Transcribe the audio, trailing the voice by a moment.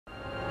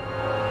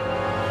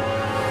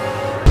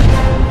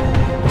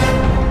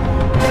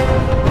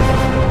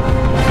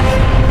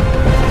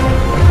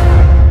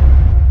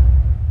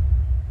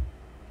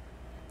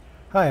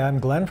Hi, I'm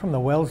Glenn from the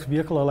Wells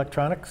Vehicle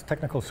Electronics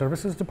Technical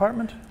Services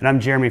Department. And I'm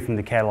Jeremy from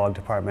the Catalog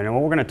Department. And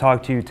what we're going to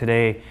talk to you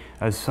today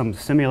is some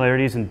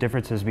similarities and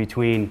differences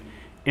between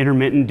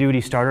intermittent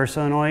duty starter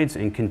solenoids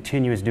and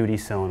continuous duty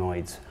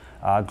solenoids.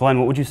 Glenn,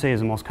 what would you say is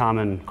the most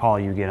common call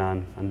you get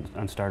on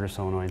starter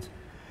solenoids?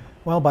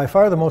 Well, by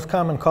far the most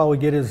common call we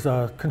get is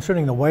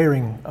concerning the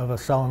wiring of a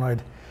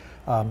solenoid.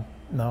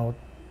 Now,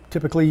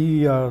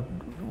 typically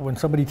when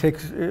somebody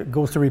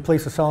goes to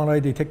replace a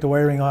solenoid, they take the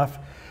wiring off.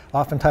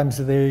 Oftentimes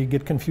they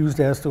get confused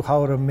as to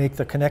how to make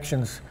the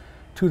connections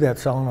to that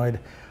solenoid.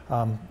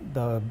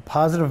 The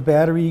positive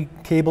battery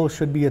cable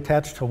should be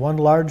attached to one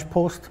large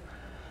post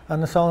on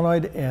the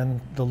solenoid,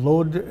 and the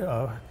load,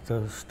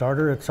 the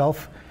starter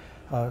itself,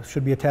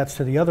 should be attached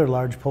to the other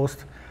large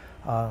post.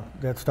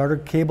 That starter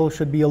cable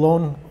should be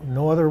alone,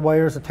 no other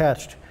wires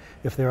attached.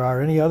 If there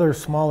are any other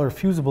smaller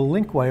fusible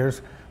link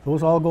wires,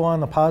 those all go on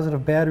the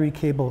positive battery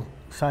cable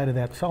side of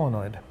that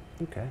solenoid.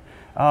 Okay.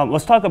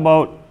 Let's talk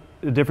about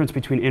the difference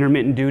between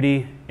intermittent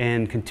duty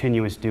and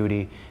continuous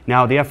duty.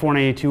 Now, the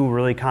F492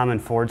 really common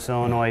Ford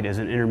solenoid is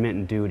an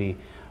intermittent duty.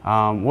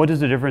 What is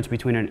the difference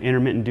between an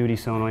intermittent duty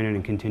solenoid and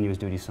a continuous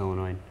duty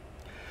solenoid?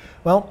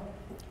 Well,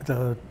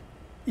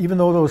 even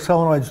though those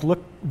solenoids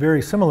look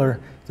very similar,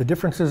 the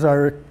differences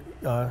are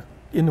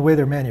in the way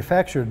they're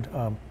manufactured.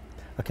 A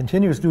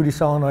continuous duty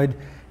solenoid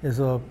is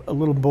a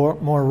little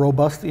more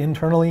robust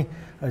internally.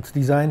 It's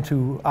designed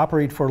to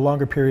operate for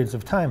longer periods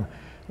of time,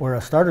 where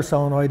a starter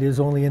solenoid is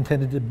only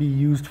intended to be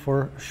used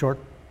for short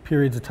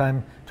periods of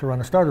time to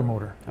run a starter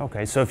motor.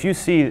 Okay, so if you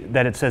see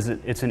that it says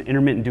it's an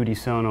intermittent duty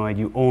solenoid,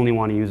 you only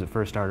want to use it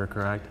for a starter,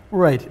 correct?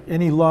 Right.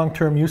 Any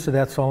long-term use of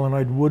that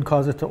solenoid would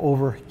cause it to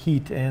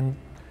overheat and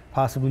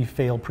possibly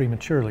fail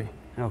prematurely.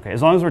 Okay,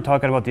 as long as we're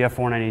talking about the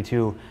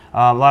F492,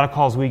 a lot of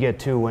calls we get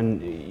too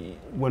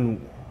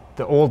when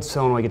the old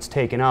solenoid gets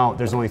taken out,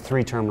 there's only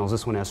 3 terminals.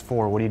 This one has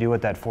 4. What do you do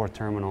with that 4th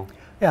terminal?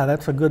 Yeah,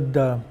 that's a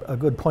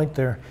good point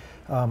there.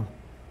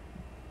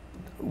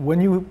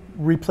 When you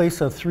replace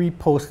a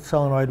 3-post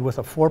solenoid with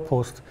a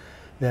 4-post,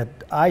 that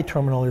I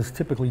terminal is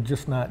typically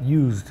just not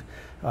used.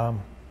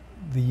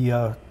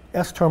 The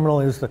S terminal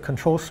is the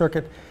control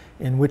circuit,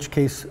 in which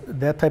case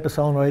that type of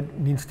solenoid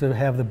needs to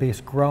have the base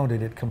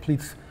grounded. It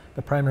completes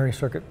the primary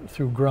circuit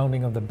through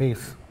grounding of the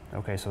base.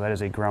 Okay, so that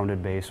is a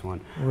grounded base one.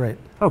 Right.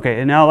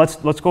 Okay, and now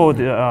let's go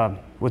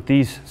with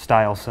these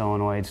style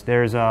solenoids.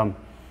 There's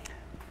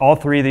all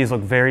 3 of these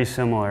look very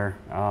similar.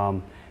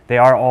 They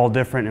are all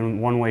different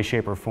in one way,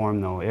 shape, or form,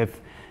 though. If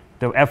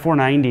the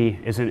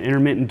F490 is an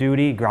intermittent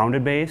duty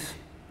grounded base,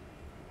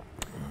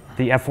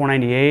 the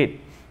F498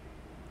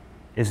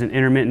 is an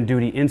intermittent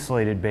duty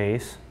insulated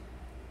base,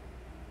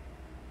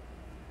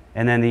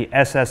 and then the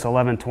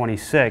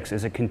SS1126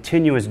 is a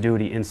continuous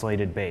duty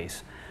insulated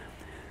base.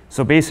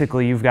 So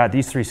basically, you've got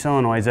these 3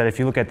 solenoids that if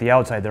you look at the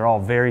outside, they're all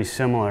very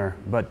similar,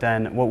 but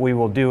then what we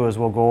will do is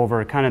we'll go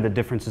over kind of the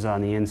differences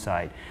on the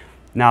inside.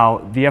 Now,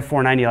 the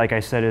F490, like I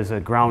said, is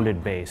a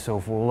grounded base. So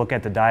if we'll look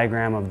at the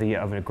diagram of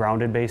a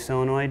grounded base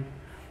solenoid,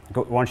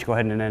 why don't you go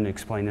ahead and then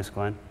explain this,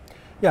 Glenn?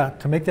 Yeah,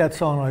 to make that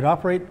solenoid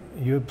operate,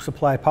 you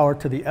supply power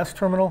to the S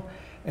terminal,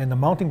 and the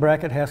mounting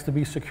bracket has to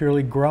be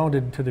securely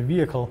grounded to the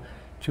vehicle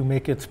to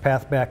make its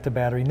path back to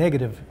battery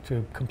negative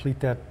to complete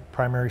that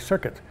primary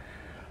circuit.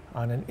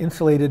 On an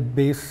insulated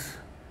base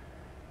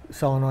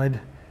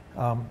solenoid,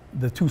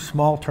 the 2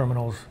 small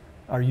terminals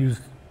are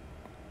used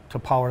to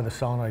power the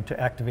solenoid, to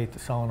activate the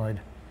solenoid.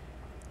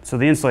 So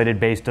the insulated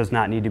base does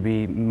not need to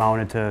be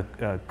mounted to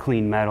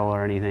clean metal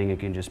or anything,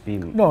 it can just be...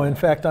 No, in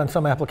fact, on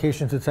some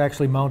applications it's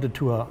actually mounted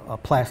to a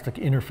plastic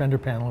inner fender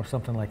panel or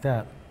something like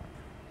that.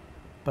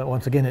 But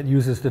once again, it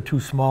uses the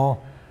 2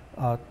 small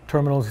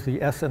terminals,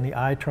 the S and the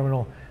I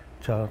terminal,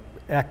 to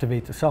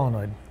activate the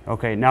solenoid.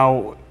 Okay,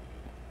 now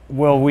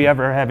will we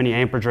ever have any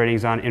amperage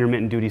ratings on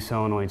intermittent duty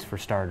solenoids for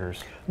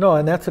starters? No,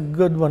 and that's a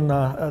good one.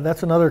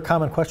 That's another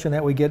common question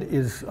that we get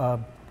is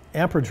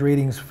amperage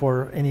ratings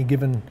for any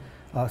given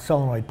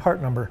solenoid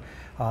part number.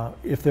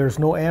 If there's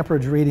no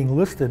amperage rating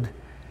listed,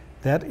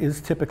 that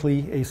is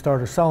typically a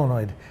starter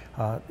solenoid.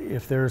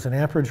 If there's an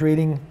amperage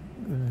rating,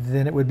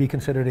 then it would be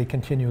considered a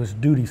continuous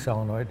duty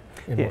solenoid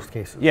in most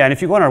cases. Yeah, and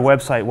if you go on our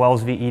website,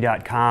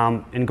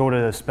 wellsve.com, and go to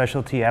the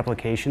Specialty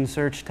Application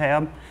Search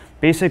tab,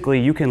 basically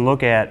you can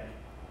look at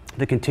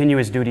the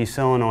continuous duty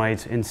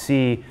solenoids and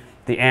see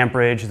the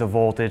amperage, the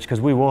voltage,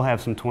 because we will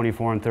have some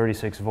 24 and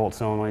 36 volt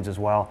solenoids as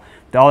well.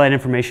 All that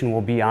information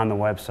will be on the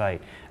website.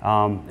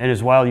 And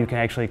as well, you can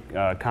actually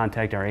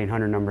contact our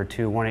 800 number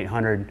too,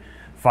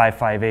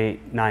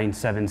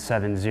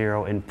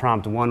 1-800-558-9770, and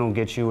prompt 1 will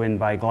get you in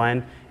by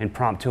Glenn, and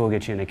prompt 2 will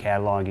get you into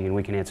cataloging, and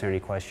we can answer any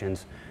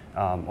questions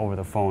over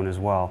the phone as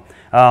well.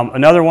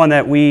 Another one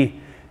that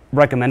we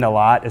recommend a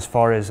lot as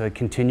far as a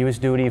continuous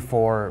duty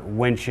for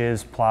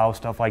winches, plow,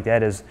 stuff like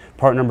that is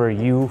part number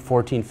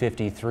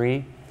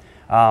U1453.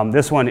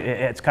 This one,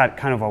 it's got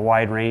kind of a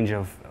wide range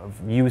of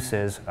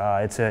uses.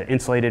 It's an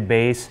insulated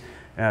base,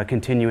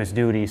 continuous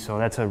duty, so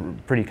that's a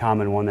pretty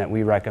common one that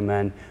we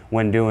recommend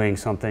when doing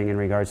something in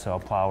regards to a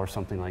plow or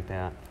something like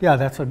that. Yeah,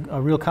 that's a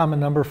real common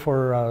number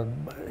for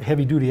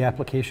heavy duty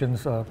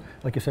applications,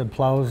 like you said,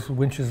 plows,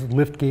 winches,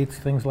 lift gates,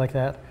 things like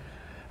that.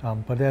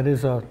 But that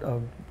is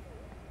a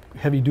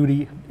heavy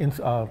duty,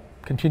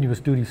 continuous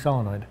duty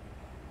solenoid.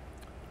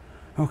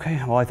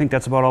 Okay, well, I think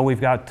that's about all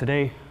we've got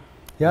today.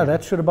 Yeah,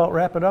 that should about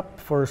wrap it up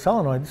for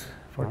solenoids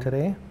for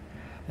today.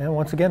 And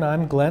once again,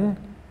 I'm Glenn.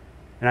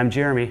 And I'm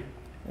Jeremy.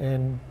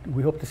 And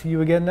we hope to see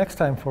you again next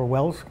time for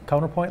Wells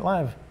CounterPoint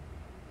Live.